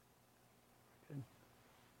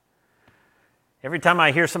Every time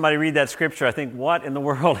I hear somebody read that scripture, I think, what in the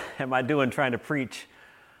world am I doing trying to preach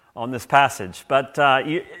on this passage? But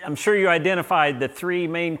I'm sure you identified the three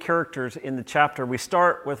main characters in the chapter. We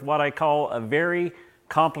start with what I call a very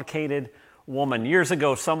complicated woman. Years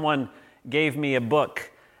ago, someone gave me a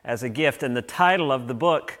book as a gift, and the title of the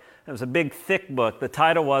book, it was a big, thick book. The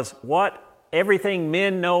title was, What Everything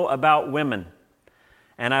Men Know About Women.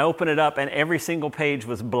 And I opened it up, and every single page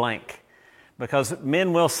was blank. Because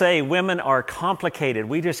men will say women are complicated.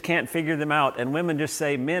 We just can't figure them out. And women just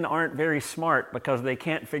say men aren't very smart because they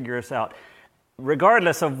can't figure us out.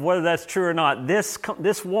 Regardless of whether that's true or not,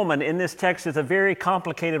 this woman in this text is a very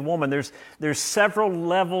complicated woman. There's several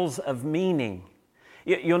levels of meaning.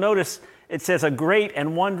 You'll notice it says a great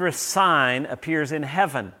and wondrous sign appears in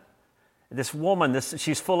heaven. This woman,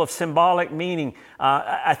 she's full of symbolic meaning.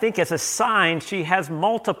 I think as a sign, she has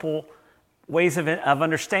multiple ways of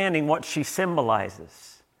understanding what she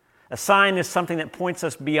symbolizes. A sign is something that points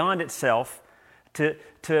us beyond itself to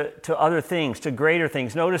other things, to greater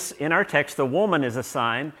things. Notice in our text, the woman is a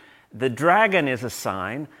sign, the dragon is a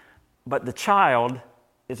sign, but the child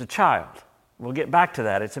is a child. We'll get back to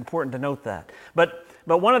that. It's important to note that. But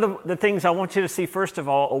one of the things I want you to see, first of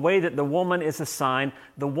all, a way that the woman is a sign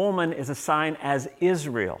as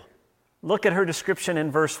Israel. Look at her description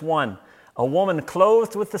in verse 1. A woman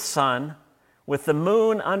clothed with the sun, with the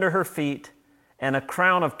moon under her feet, and a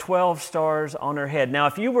crown of 12 stars on her head. Now,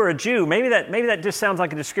 if you were a Jew, maybe that just sounds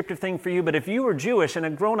like a descriptive thing for you, but if you were Jewish and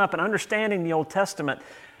had grown up and understanding the Old Testament,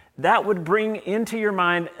 that would bring into your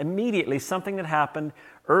mind immediately something that happened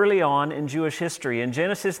early on in Jewish history. In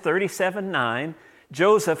Genesis 37:9,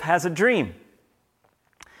 Joseph has a dream,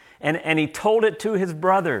 and he told it to his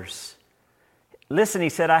brothers. Listen, he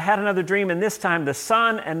said, I had another dream, and this time the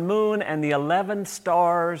sun and moon and the 11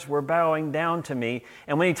 stars were bowing down to me.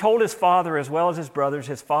 And when he told his father as well as his brothers,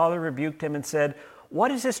 his father rebuked him and said,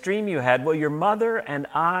 what is this dream you had? Will your mother and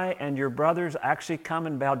I and your brothers actually come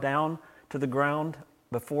and bow down to the ground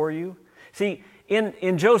before you? See,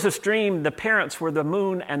 in Joseph's dream, the parents were the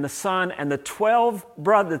moon and the sun, and the 12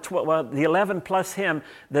 brothers, the 11 plus him,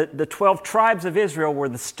 the 12 tribes of Israel were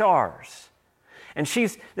the stars. And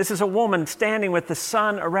this is a woman standing with the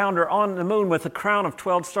sun around her on the moon with a crown of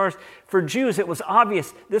 12 stars. For Jews, it was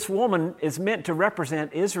obvious this woman is meant to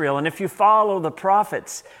represent Israel. And if you follow the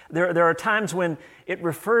prophets, there are times when it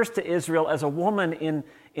refers to Israel as a woman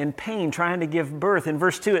in pain, trying to give birth. In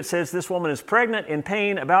verse 2, it says this woman is pregnant, in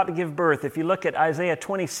pain, about to give birth. If you look at Isaiah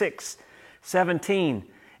 26:17,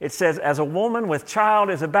 it says, as a woman with child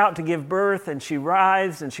is about to give birth, and she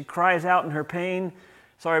writhes and she cries out in her pain.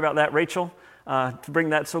 Sorry about that, Rachel. To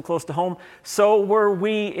bring that so close to home. So were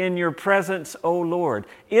we in your presence, O Lord.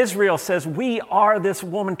 Israel says we are this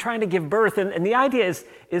woman trying to give birth. And the idea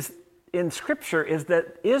is in Scripture is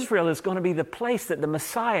that Israel is going to be the place that the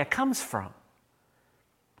Messiah comes from.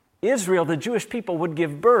 Israel, the Jewish people, would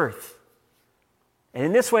give birth. And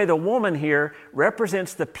in this way, the woman here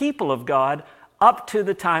represents the people of God up to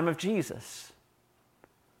the time of Jesus.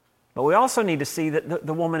 But we also need to see that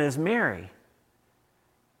the woman is Mary.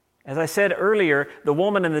 As I said earlier, the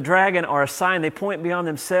woman and the dragon are a sign. They point beyond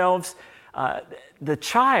themselves. The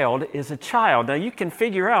child is a child. Now you can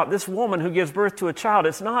figure out this woman who gives birth to a child.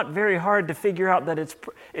 It's not very hard to figure out that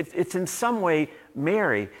it's in some way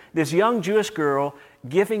Mary, this young Jewish girl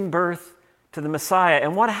giving birth to the Messiah.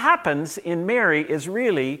 And what happens in Mary is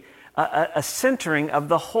really a centering of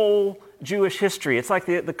the whole Jewish history. It's like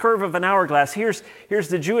the curve of an hourglass. Here's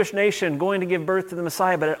the Jewish nation going to give birth to the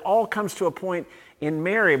Messiah, but it all comes to a point in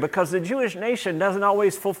Mary, because the Jewish nation doesn't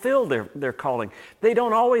always fulfill their calling. They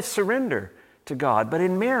don't always surrender to God. But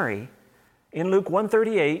in Mary, in Luke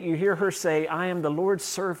 1:38, you hear her say, I am the Lord's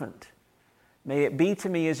servant. May it be to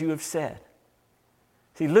me as you have said.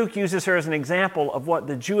 See, Luke uses her as an example of what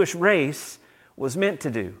the Jewish race was meant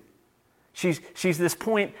to do. She's this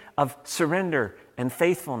point of surrender and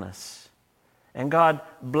faithfulness. And God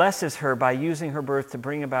blesses her by using her birth to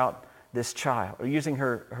bring about this child, or using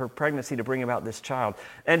her pregnancy to bring about this child.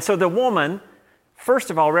 And so the woman, first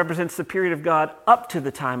of all, represents the period of God up to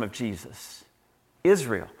the time of Jesus,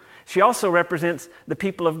 Israel. She also represents the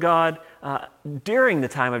people of God during the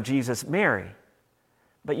time of Jesus, Mary.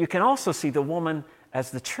 But you can also see the woman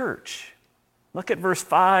as the church. Look at verse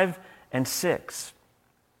 5 and 6.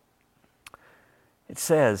 It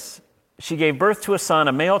says, she gave birth to a son,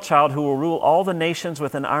 a male child, who will rule all the nations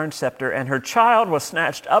with an iron scepter, and her child was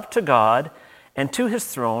snatched up to God and to his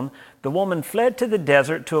throne. The woman fled to the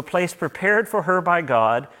desert, to a place prepared for her by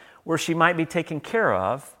God, where she might be taken care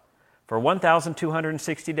of for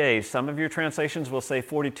 1,260 days. Some of your translations will say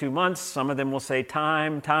 42 months. Some of them will say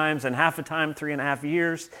times, and half a time, 3.5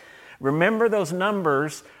 years. Remember those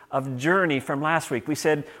numbers of journey from last week. We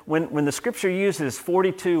said when the scripture uses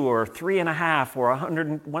 42 or 3.5 or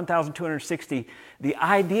 1,260, the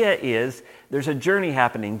idea is there's a journey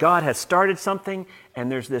happening. God has started something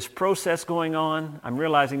and there's this process going on. I'm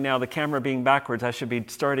realizing now the camera being backwards, I should be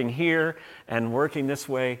starting here and working this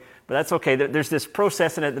way, but that's okay. There's this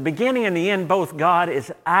process, and at the beginning and the end, both God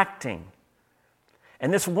is acting.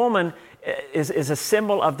 And this woman is a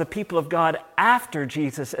symbol of the people of God after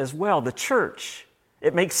Jesus as well, the church.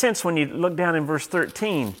 It makes sense when you look down in verse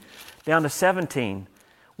 13, down to 17.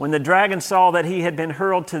 When the dragon saw that he had been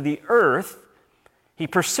hurled to the earth, he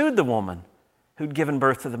pursued the woman who'd given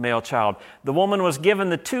birth to the male child. The woman was given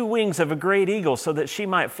the 2 wings of a great eagle so that she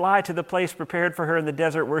might fly to the place prepared for her in the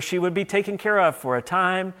desert, where she would be taken care of for a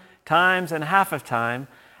time, times, and half of time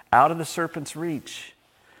out of the serpent's reach.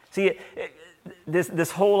 See,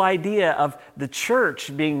 this whole idea of the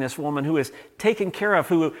church being this woman who is taken care of,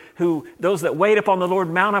 who those that wait upon the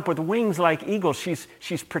Lord mount up with wings like eagles.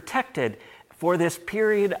 She's protected for this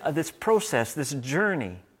period of this process, this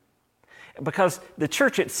journey, because the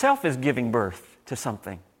church itself is giving birth to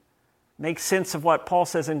something. Makes sense of what Paul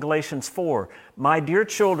says in Galatians 4. My dear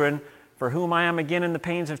children, for whom I am again in the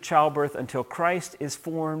pains of childbirth until Christ is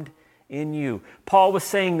formed in you. Paul was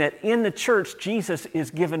saying that in the church, Jesus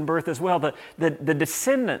is given birth as well. The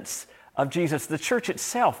descendants of Jesus, the church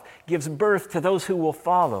itself, gives birth to those who will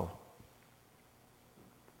follow.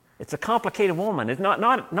 It's a complicated woman. It's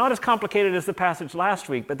not as complicated as the passage last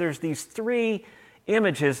week, but there's these 3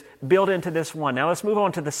 images built into this one. Now let's move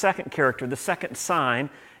on to the second character, the second sign,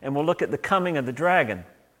 and we'll look at the coming of the dragon.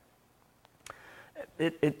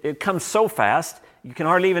 It comes so fast, you can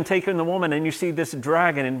hardly even take in the woman, and you see this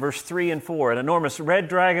dragon in verse 3 and 4, an enormous red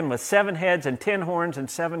dragon with 7 heads and 10 horns and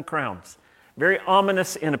 7 crowns. Very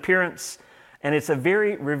ominous in appearance, and it's a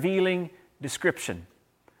very revealing description.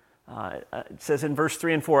 It says in verse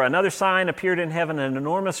 3 and 4, another sign appeared in heaven, an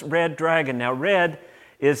enormous red dragon. Now red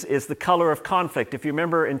is the color of conflict. If you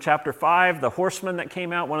remember in chapter 5, the horseman that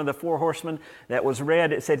came out, one of the 4 horsemen that was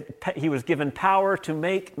red, it said he was given power to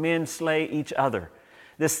make men slay each other.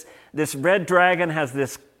 This red dragon has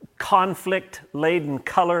this conflict-laden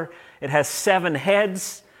color. It has 7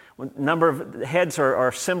 heads. A number of heads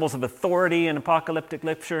are symbols of authority in apocalyptic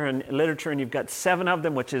literature, and you've got 7 of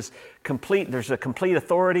them, which is complete. There's a complete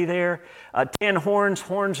authority there. 10 horns.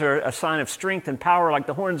 Horns are a sign of strength and power, like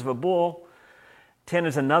the horns of a bull. 10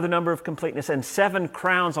 is another number of completeness, and 7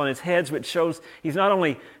 crowns on his heads, which shows he's not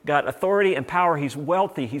only got authority and power, he's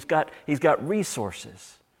wealthy, he's got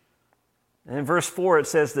resources. And in verse 4 it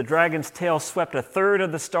says, the dragon's tail swept 1/3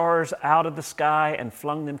 of the stars out of the sky and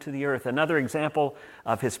flung them to the earth. Another example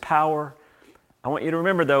of his power. I want you to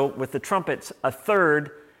remember, though, with the trumpets, 1/3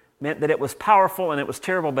 meant that it was powerful and it was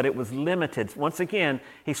terrible, but it was limited. Once again,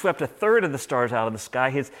 he swept 1/3 of the stars out of the sky.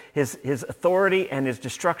 His authority and his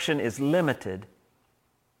destruction is limited.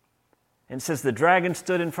 And it says, the dragon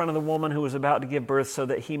stood in front of the woman who was about to give birth so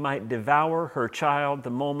that he might devour her child the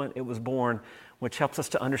moment it was born, which helps us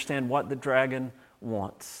to understand what the dragon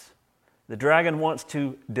wants. The dragon wants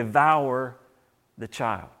to devour the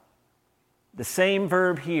child. The same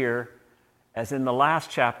verb here as in the last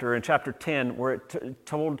chapter, in chapter 10, where it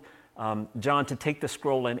told John to take the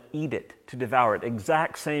scroll and eat it, to devour it.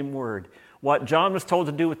 Exact same word. What John was told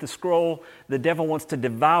to do with the scroll, the devil wants to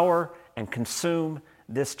devour and consume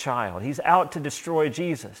this child. He's out to destroy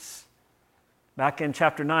Jesus. Back in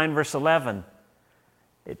chapter 9, verse 11,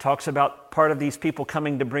 it talks about part of these people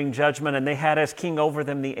coming to bring judgment, and they had as king over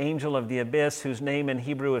them the angel of the abyss, whose name in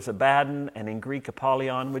Hebrew is Abaddon and in Greek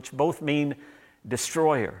Apollyon, which both mean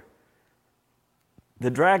destroyer.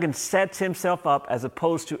 The dragon sets himself up as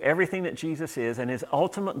opposed to everything that Jesus is, and his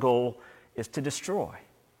ultimate goal is to destroy.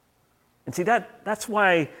 And see, that's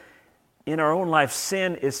why in our own life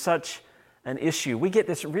sin is such an issue. We get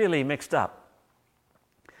this really mixed up.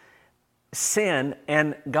 Sin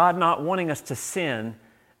and God not wanting us to sin,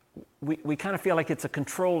 we kind of feel like it's a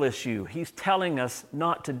control issue. He's telling us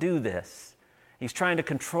not to do this. He's trying to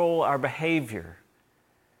control our behavior.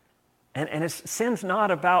 And sin's not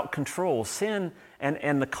about control. Sin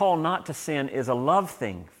and the call not to sin is a love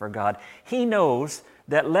thing for God. He knows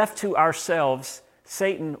that left to ourselves,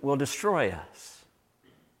 Satan will destroy us.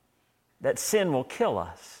 That sin will kill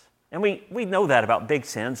us. And we know that about big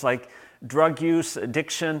sins like drug use,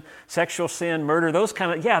 addiction, sexual sin, murder, those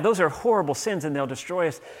are horrible sins and they'll destroy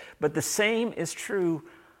us. But the same is true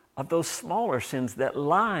of those smaller sins, that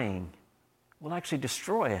lying will actually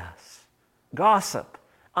destroy us. Gossip,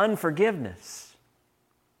 unforgiveness,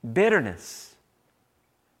 bitterness,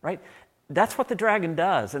 right? That's what the dragon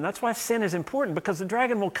does. And that's why sin is important, because the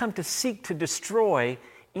dragon will come to seek to destroy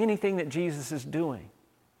anything that Jesus is doing.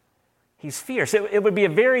 He's fierce. It would be a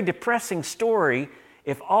very depressing story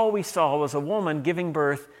if all we saw was a woman giving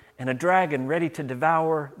birth and a dragon ready to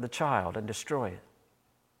devour the child and destroy it.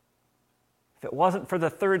 If it wasn't for the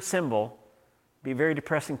third symbol, it'd be a very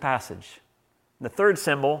depressing passage. The third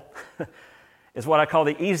symbol is what I call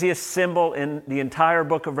the easiest symbol in the entire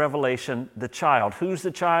book of Revelation, the child. Who's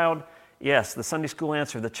the child? Yes, the Sunday school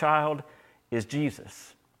answer, the child is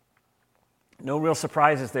Jesus. No real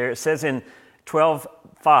surprises there. It says in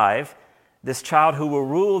 12:5, this child who will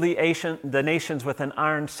rule the nations with an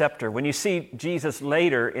iron scepter. When you see Jesus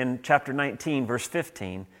later in chapter 19, verse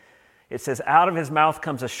 15, it says, out of his mouth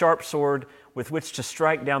comes a sharp sword with which to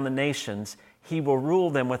strike down the nations. He will rule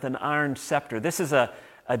them with an iron scepter. This is a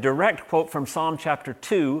direct quote from Psalm chapter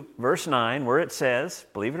 2, verse 9, where it says,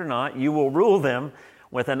 believe it or not, you will rule them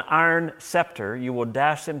with an iron scepter. You will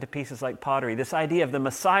dash them to pieces like pottery. This idea of the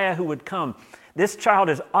Messiah who would come. This child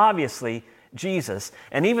is obviously Jesus.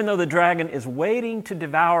 And even though the dragon is waiting to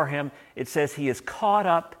devour him, it says he is caught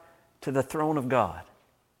up to the throne of God.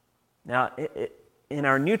 Now, in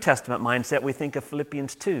our New Testament mindset, we think of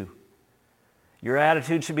Philippians 2. Your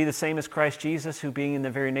attitude should be the same as Christ Jesus, who being in the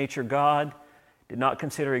very nature God, did not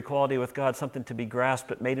consider equality with God something to be grasped,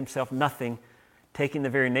 but made himself nothing, taking the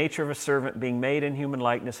very nature of a servant, being made in human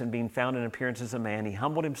likeness and being found in appearance as a man. He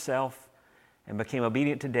humbled himself and became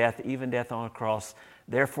obedient to death, even death on a cross.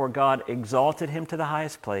 Therefore God exalted him to the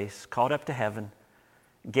highest place, called up to heaven,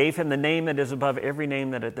 gave him the name that is above every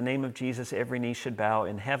name, that at the name of Jesus every knee should bow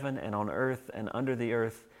in heaven and on earth and under the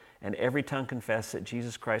earth, and every tongue confess that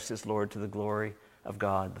Jesus Christ is Lord, to the glory of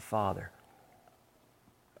God the Father.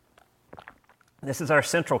 This is our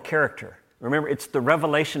central character. Remember, it's the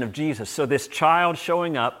revelation of Jesus. So this child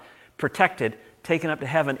showing up, protected, taken up to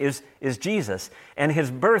heaven is Jesus. And his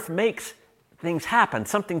birth makes things happen.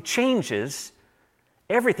 Something changes.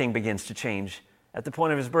 Everything begins to change at the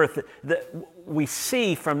point of his birth. We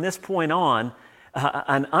see from this point on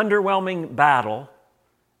an underwhelming battle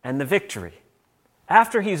and the victory.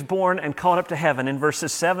 After he's born and caught up to heaven, in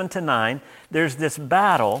verses 7 to 9, there's this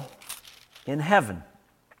battle in heaven.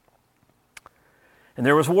 And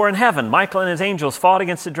there was war in heaven. Michael and his angels fought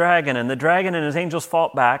against the dragon, and the dragon and his angels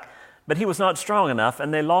fought back, but he was not strong enough,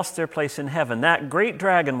 and they lost their place in heaven. That great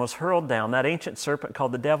dragon was hurled down, that ancient serpent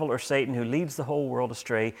called the devil or Satan, who leads the whole world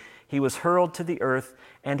astray. He was hurled to the earth,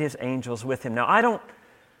 and his angels with him. Now, I don't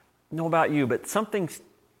know about you, but something's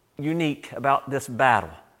unique about this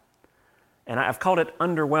battle. And I've called it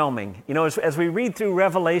underwhelming. You know, as we read through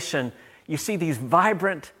Revelation, you see these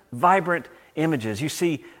vibrant images. You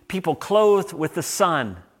see people clothed with the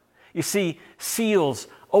sun. You see seals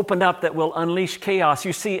opened up that will unleash chaos.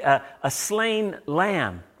 You see a slain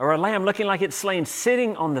lamb, or a lamb looking like it's slain,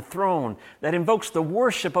 sitting on the throne that invokes the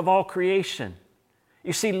worship of all creation.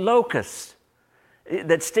 You see locusts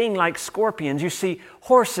that sting like scorpions. You see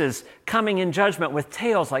horses coming in judgment with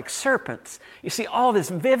tails like serpents. You see all this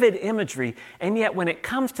vivid imagery, and yet when it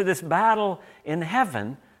comes to this battle in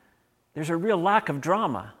heaven, there's a real lack of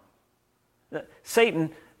drama.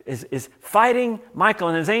 Satan is fighting Michael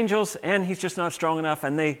and his angels, and he's just not strong enough,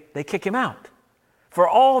 and they kick him out. For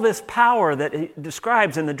all this power that he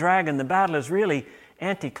describes in the dragon, the battle is really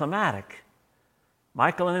anticlimactic.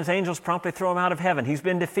 Michael and his angels promptly throw him out of heaven. He's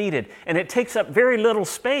been defeated, and it takes up very little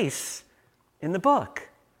space in the book.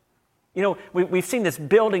 You know, we've seen this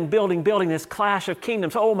building, this clash of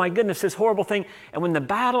kingdoms. Oh my goodness, this horrible thing. And when the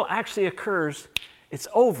battle actually occurs, it's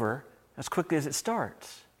over as quickly as it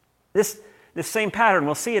starts. This same pattern,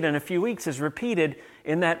 we'll see it in a few weeks, is repeated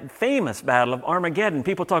in that famous battle of Armageddon.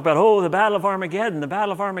 People talk about, the Battle of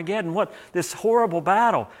Armageddon, what? This horrible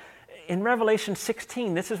battle. In Revelation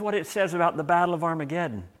 16, this is what it says about the Battle of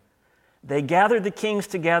Armageddon. They gathered the kings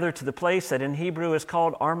together to the place that in Hebrew is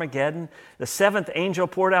called Armageddon. The seventh angel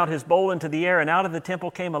poured out his bowl into the air, and out of the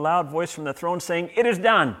temple came a loud voice from the throne saying, "It is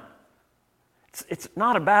done." It's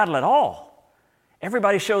not a battle at all.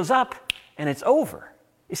 Everybody shows up, and it's over.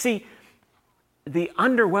 You see, the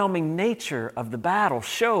underwhelming nature of the battle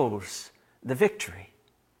shows the victory.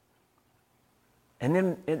 And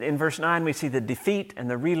then in verse 9, we see the defeat and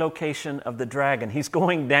the relocation of the dragon. He's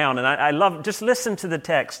going down, and I love, just listen to the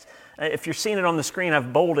text. If you're seeing it on the screen,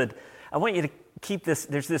 I've bolded. I want you to keep this,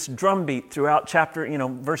 there's this drumbeat throughout chapter,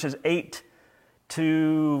 verses 8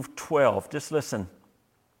 to 12. Just listen.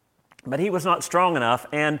 But he was not strong enough,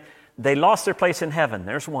 and they lost their place in heaven.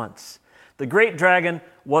 There's once. The great dragon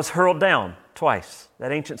was hurled down twice.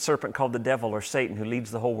 That ancient serpent called the devil or Satan, who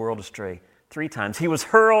leads the whole world astray, 3 times. He was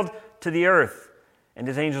hurled to the earth, and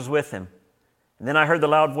his angels with him. And then I heard the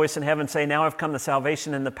loud voice in heaven say, now have come the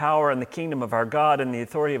salvation and the power and the kingdom of our God and the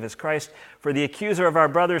authority of his Christ. For the accuser of our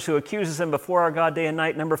brothers who accuses them before our God day and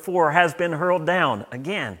night, number 4, has been hurled down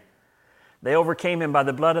again. They overcame him by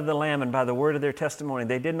the blood of the Lamb and by the word of their testimony.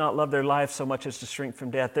 They did not love their lives so much as to shrink from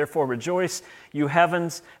death. Therefore rejoice, you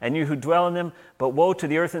heavens, and you who dwell in them. But woe to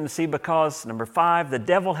the earth and the sea, because, number 5, the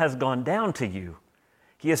devil has gone down to you.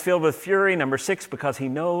 He is filled with fury. Number 6, because he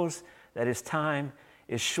knows that his time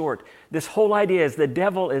is short. This whole idea is the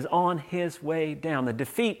devil is on his way down. The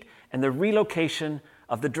defeat and the relocation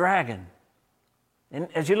of the dragon. And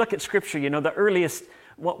as you look at Scripture, the earliest,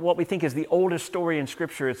 what we think is the oldest story in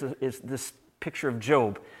Scripture is this picture of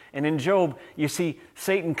Job. And in Job, you see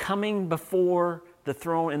Satan coming before the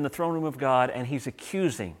throne, in the throne room of God, and he's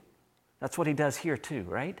accusing. That's what he does here too,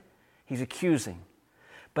 right? He's accusing.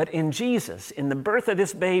 But in Jesus, in the birth of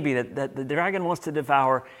this baby that the dragon wants to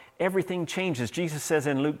devour, everything changes. Jesus says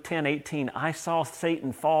in Luke 10:18, I saw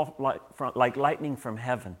Satan fall like lightning from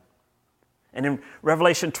heaven. And in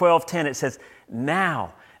Revelation 12:10 it says,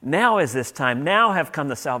 now is this time, now have come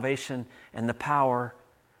the salvation and the power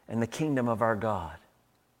and the kingdom of our God.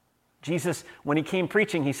 Jesus, when he came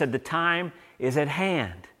preaching, he said, the time is at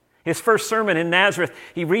hand. His first sermon in Nazareth,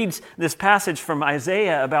 he reads this passage from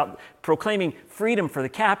Isaiah about proclaiming freedom for the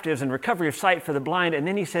captives and recovery of sight for the blind. And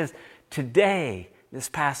then he says, today this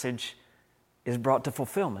passage is brought to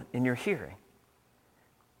fulfillment in your hearing.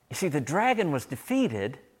 You see, the dragon was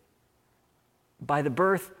defeated by the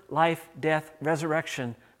birth, life, death,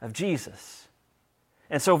 resurrection of Jesus.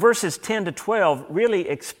 And so verses 10 to 12 really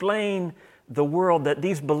explain the world that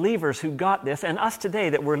these believers who got this, and us today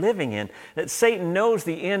that we're living in, that Satan knows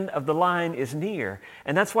the end of the line is near.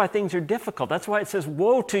 And that's why things are difficult. That's why it says,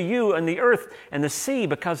 woe to you and the earth and the sea,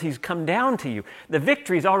 because he's come down to you. The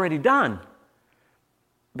victory's already done.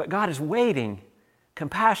 But God is waiting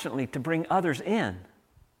compassionately to bring others in.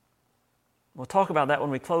 We'll talk about that when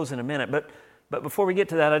we close in a minute. But before we get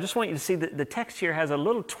to that, I just want you to see that the text here has a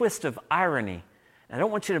little twist of irony. And I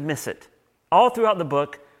don't want you to miss it. All throughout the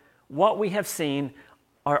book, what we have seen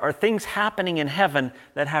are things happening in heaven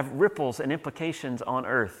that have ripples and implications on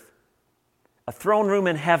earth. A throne room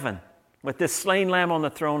in heaven with this slain lamb on the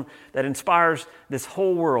throne that inspires this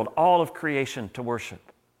whole world, all of creation, to worship.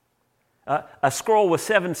 A scroll with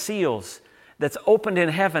 7 seals that's opened in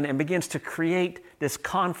heaven and begins to create this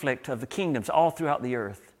conflict of the kingdoms all throughout the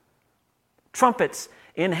earth. Trumpets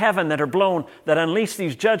in heaven that are blown, that unleash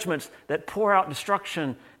these judgments that pour out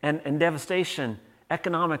destruction and devastation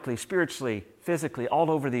economically, spiritually, physically, all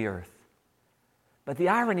over the earth. But the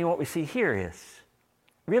irony of what we see here is,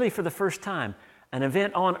 really for the first time, an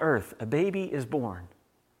event on earth, a baby is born,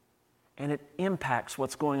 and it impacts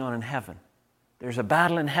what's going on in heaven. There's a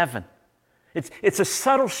battle in heaven. It's a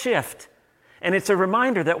subtle shift, and it's a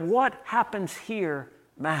reminder that what happens here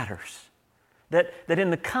matters. That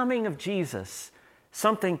in the coming of Jesus,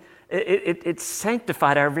 it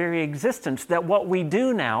sanctified our very existence, that what we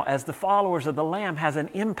do now as the followers of the Lamb has an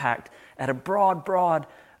impact at a broad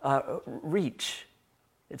reach.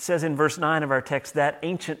 It says in verse 9 of our text, that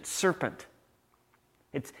ancient serpent.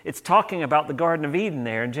 It's talking about the Garden of Eden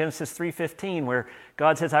there in Genesis 3:15, where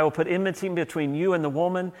God says, I will put enmity between you and the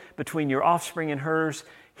woman, between your offspring and hers.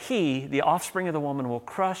 He, the offspring of the woman, will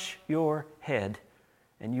crush your head,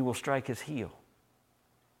 and you will strike his heel.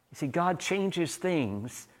 You see, God changes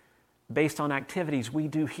things based on activities we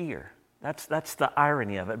do here. That's the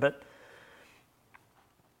irony of it. But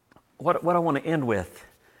what I want to end with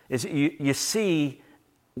is you see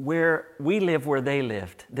where we live, where they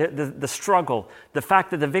lived. The struggle, the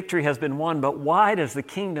fact that the victory has been won, but why does the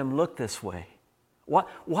kingdom look this way?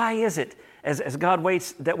 Why is it, as God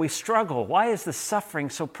waits, that we struggle? Why is the suffering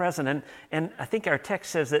so present? And I think our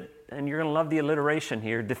text says that, and you're going to love the alliteration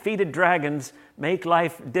here, defeated dragons make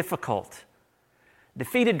life difficult.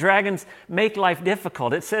 Defeated dragons make life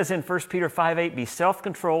difficult. It says in 1 Peter 5:8, be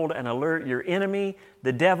self-controlled and alert. Your enemy,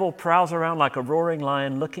 the devil, prowls around like a roaring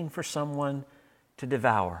lion looking for someone to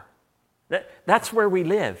devour. That's where we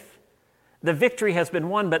live. The victory has been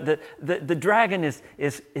won, but the dragon is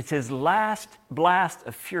his last blast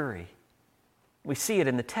of fury. We see it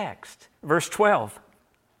in the text. Verse 12,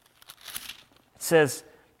 it says,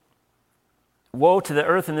 woe to the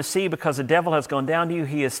earth and the sea, because the devil has gone down to you.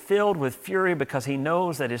 He is filled with fury because he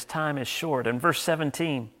knows that his time is short. And verse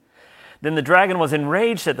 17, then the dragon was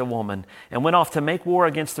enraged at the woman and went off to make war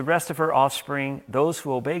against the rest of her offspring, those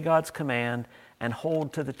who obey God's command and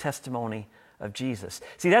hold to the testimony of Jesus.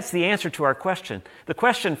 See, that's the answer to our question. The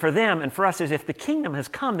question for them and for us is, if the kingdom has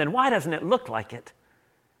come, then why doesn't it look like it?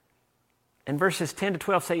 And verses 10 to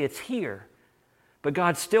 12 say it's here. but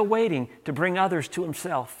God's still waiting to bring others to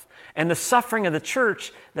himself. And the suffering of the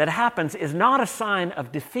church that happens is not a sign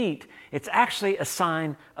of defeat. It's actually a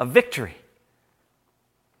sign of victory.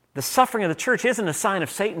 The suffering of the church isn't a sign of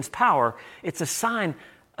Satan's power. It's a sign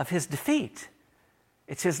of his defeat.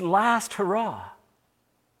 It's his last hurrah.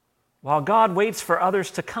 While God waits for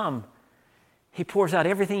others to come, he pours out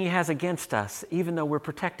everything he has against us, even though we're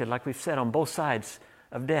protected, like we've said, on both sides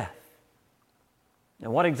of death. Now,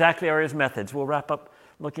 what exactly are his methods? We'll wrap up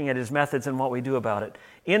looking at his methods and what we do about it.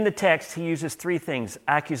 In the text, he uses three things: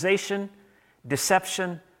 accusation,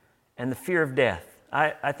 deception, and the fear of death.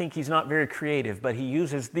 I think he's not very creative, but he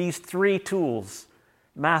uses these three tools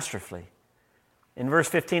masterfully. In verse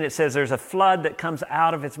 15, it says there's a flood that comes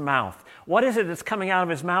out of his mouth. What is it that's coming out of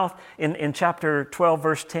his mouth? In chapter 12,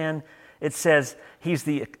 verse 10, it says he's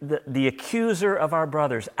the accuser of our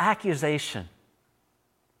brothers. Accusation.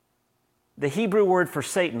 The Hebrew word for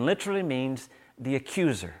Satan literally means the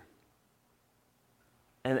accuser.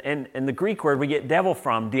 And the Greek word we get devil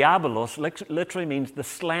from, diabolos, literally means the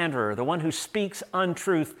slanderer, the one who speaks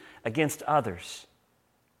untruth against others.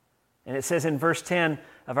 And it says in verse 10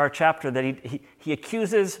 of our chapter that he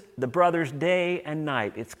accuses the brothers day and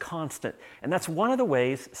night. It's constant. And that's one of the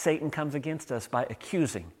ways Satan comes against us, by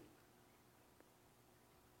accusing.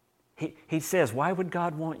 He says, why would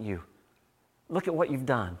God want you? Look at what you've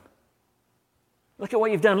done. Look at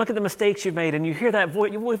what you've done. Look at the mistakes you've made. And you hear that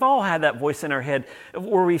voice. We've all had that voice in our head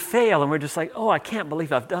where we fail and we're just like, oh, I can't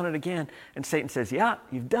believe I've done it again. And Satan says, yeah,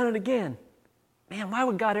 you've done it again. Man, why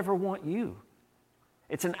would God ever want you?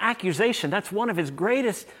 It's an accusation. That's one of his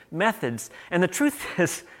greatest methods. And the truth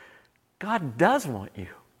is, God does want you.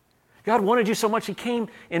 God wanted you so much he came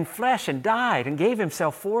in flesh and died and gave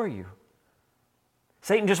himself for you.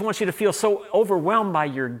 Satan just wants you to feel so overwhelmed by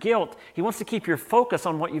your guilt. He wants to keep your focus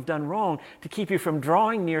on what you've done wrong, to keep you from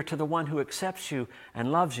drawing near to the one who accepts you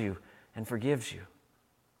and loves you and forgives you.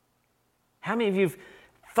 How many of you have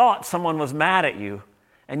thought someone was mad at you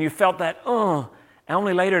and you felt that, and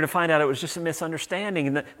only later to find out it was just a misunderstanding,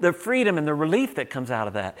 and the freedom and the relief that comes out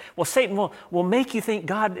of that? Well, Satan will make you think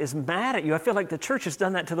God is mad at you. I feel like the church has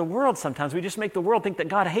done that to the world sometimes. We just make the world think that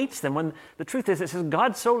God hates them, when the truth is, it says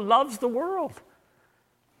God so loves the world.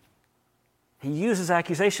 He uses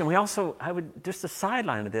accusation. I would just a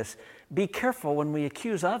sideline of this, be careful when we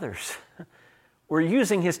accuse others. We're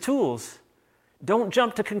using his tools. Don't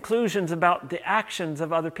jump to conclusions about the actions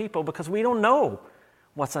of other people, because we don't know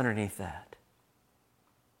what's underneath that.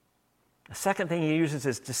 The second thing he uses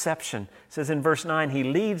is deception. It says in verse 9, he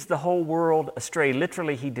leads the whole world astray.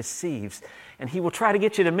 Literally, he deceives. And he will try to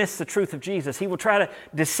get you to miss the truth of Jesus. He will try to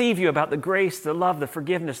deceive you about the grace, the love, the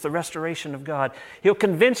forgiveness, the restoration of God. He'll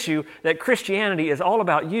convince you that Christianity is all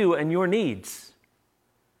about you and your needs,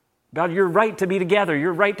 about your right to be together,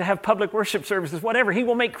 your right to have public worship services, whatever. He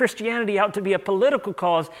will make Christianity out to be a political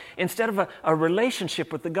cause instead of a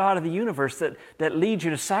relationship with the God of the universe that leads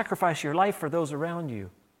you to sacrifice your life for those around you.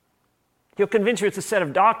 He'll convince you it's a set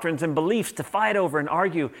of doctrines and beliefs to fight over and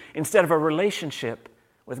argue instead of a relationship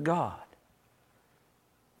with God.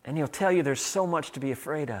 And he'll tell you there's so much to be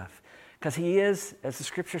afraid of, because he is, as the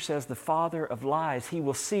scripture says, the father of lies. He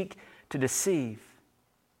will seek to deceive.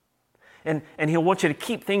 And he'll want you to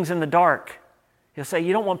keep things in the dark. He'll say,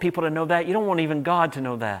 you don't want people to know that. You don't want even God to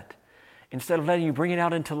know that. Instead of letting you bring it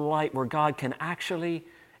out into the light where God can actually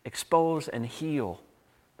expose and heal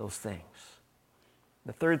those things.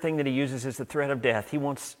 The third thing that he uses is the threat of death. He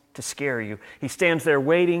wants to scare you. He stands there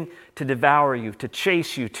waiting to devour you, to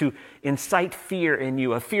chase you, to incite fear in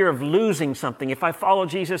you, a fear of losing something. If I follow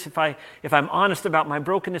Jesus, if I'm honest about my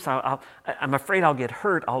brokenness, I'm afraid I'll get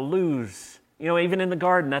hurt, I'll lose. Even in the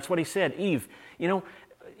garden, that's what he said. Eve, you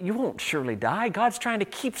won't surely die. God's trying to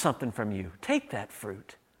keep something from you. Take that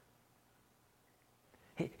fruit.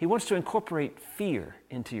 He wants to incorporate fear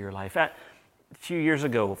into your life. A few years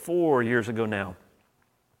ago, 4 years ago now,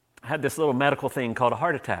 I had this little medical thing called a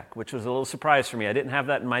heart attack, which was a little surprise for me. I didn't have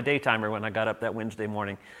that in my daytimer when I got up that Wednesday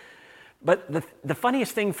morning. But the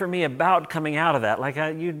funniest thing for me about coming out of that,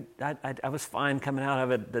 I was fine coming out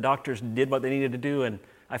of it. The doctors did what they needed to do, and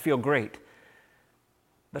I feel great.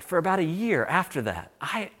 But for about a year after that,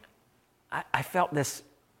 I felt this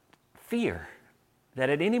fear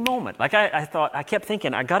that at any moment, I kept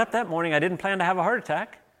thinking, I got up that morning, I didn't plan to have a heart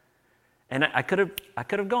attack, and I could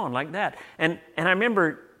have gone like that. And I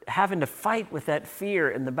remember having to fight with that fear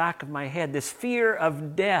in the back of my head, this fear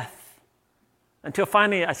of death, until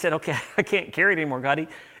finally I said, okay, I can't carry it anymore, God.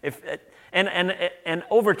 And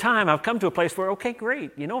over time, I've come to a place where, okay,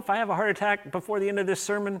 great. If I have a heart attack before the end of this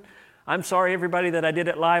sermon, I'm sorry, everybody, that I did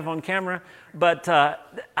it live on camera, but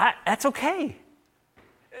that's okay.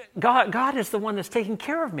 God is the one that's taking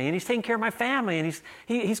care of me, and He's taking care of my family, and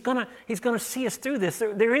He's gonna see us through this.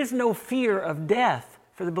 There is no fear of death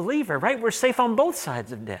for the believer, right? We're safe on both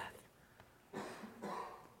sides of death.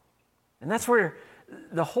 And that's where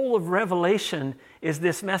the whole of Revelation is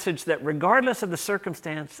this message that regardless of the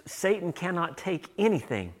circumstance, Satan cannot take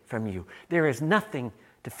anything from you. There is nothing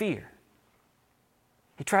to fear.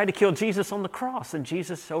 He tried to kill Jesus on the cross, and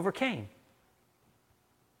Jesus overcame.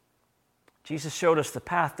 Jesus showed us the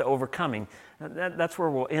path to overcoming. That's where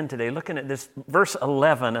we'll end today. Looking at this verse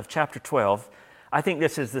 11 of chapter 12, I think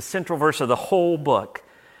this is the central verse of the whole book.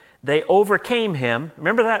 They overcame him.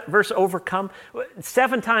 Remember that verse, overcome?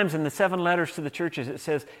 7 times in the 7 letters to the churches it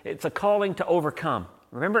says it's a calling to overcome.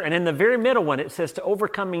 Remember? And in the very middle one it says to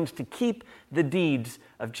overcome means to keep the deeds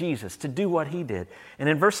of Jesus, to do what He did. And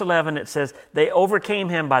in verse 11 it says, they overcame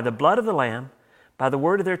him by the blood of the Lamb, by the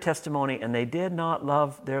word of their testimony, and they did not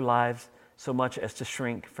love their lives so much as to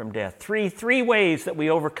shrink from death. Three ways that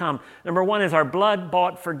we overcome. Number 1 is our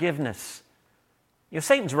blood-bought forgiveness. You know,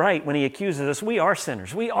 Satan's right when he accuses us. We are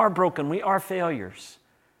sinners. We are broken. We are failures.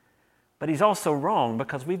 But he's also wrong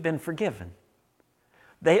because we've been forgiven.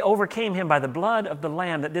 They overcame him by the blood of the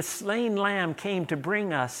Lamb, that this slain Lamb came to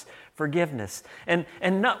bring us forgiveness. And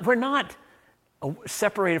we're not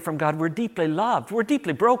separated from God. We're deeply loved. We're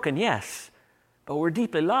deeply broken, yes, but we're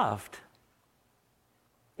deeply loved.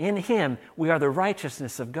 In Him, we are the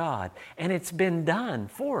righteousness of God. And it's been done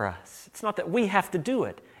for us. It's not that we have to do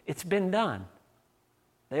it. It's been done.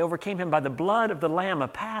 They overcame him by the blood of the Lamb, a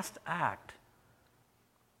past act.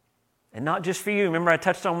 And not just for you. Remember I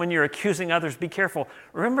touched on when you're accusing others, be careful.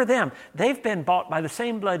 Remember them. They've been bought by the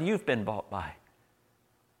same blood you've been bought by.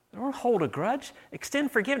 Don't hold a grudge.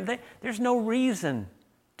 Extend forgiveness. There's no reason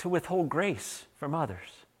to withhold grace from others.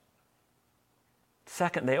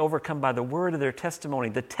 Second, they overcome by the word of their testimony,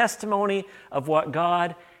 the testimony of what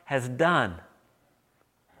God has done.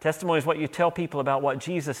 Testimony is what you tell people about what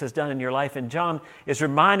Jesus has done in your life. And John is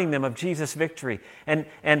reminding them of Jesus' victory and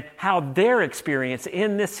how their experience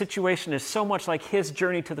in this situation is so much like His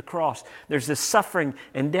journey to the cross. There's this suffering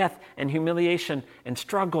and death and humiliation and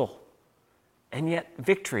struggle. And yet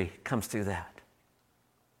victory comes through that.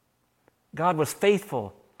 God was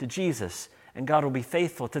faithful to Jesus, and God will be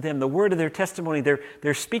faithful to them. The word of their testimony,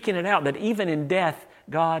 they're speaking it out that even in death,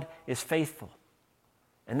 God is faithful.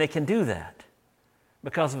 And they can do that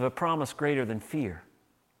because of a promise greater than fear.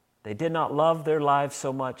 They did not love their lives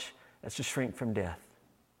so much as to shrink from death.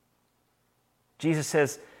 Jesus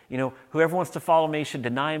says, whoever wants to follow me should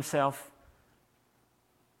deny himself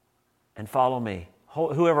and follow me.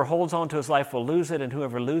 Whoever holds on to his life will lose it, and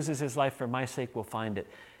whoever loses his life for my sake will find it.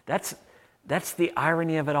 That's the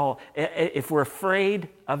irony of it all. If we're afraid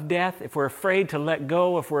of death, if we're afraid to let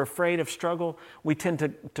go, if we're afraid of struggle, we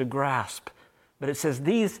tend to grasp. But it says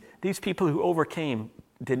these people who overcame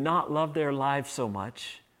did not love their lives so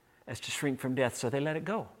much as to shrink from death, so they let it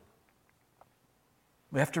go.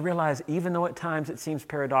 We have to realize, even though at times it seems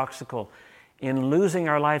paradoxical, in losing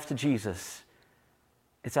our lives to Jesus,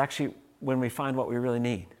 it's actually when we find what we really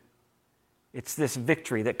need. It's this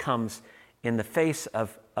victory that comes in the face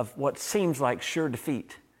of what seems like sure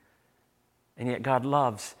defeat. And yet God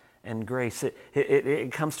loves and grace.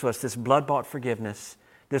 It comes to us, this blood-bought forgiveness,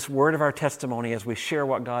 this word of our testimony as we share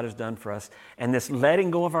what God has done for us, and this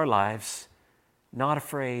letting go of our lives, not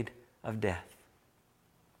afraid of death.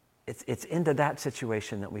 It's into that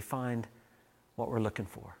situation that we find what we're looking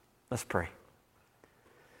for. Let's pray.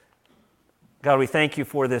 God, we thank you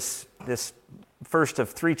for this first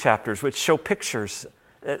of 3 chapters, which show pictures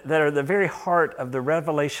that are the very heart of the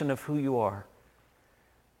revelation of who you are.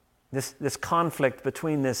 This conflict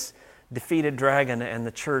between this defeated dragon and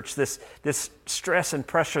the church, this stress and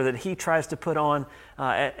pressure that he tries to put on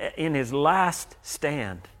in his last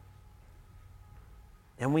stand.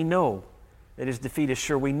 And we know that his defeat is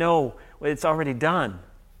sure. We know it's already done.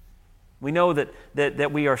 We know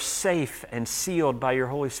that we are safe and sealed by your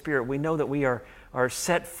Holy Spirit. We know that we are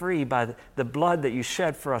set free by the blood that you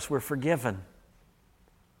shed for us. We're forgiven.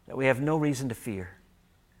 That we have no reason to fear.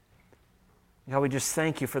 God, we just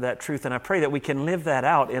thank you for that truth, and I pray that we can live that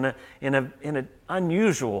out in an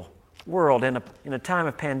unusual world, in a time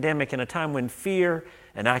of pandemic, in a time when fear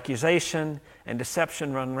and accusation and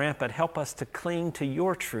deception run rampant. Help us to cling to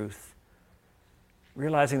your truth,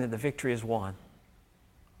 realizing that the victory is won.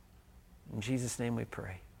 In Jesus' name we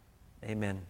pray. Amen.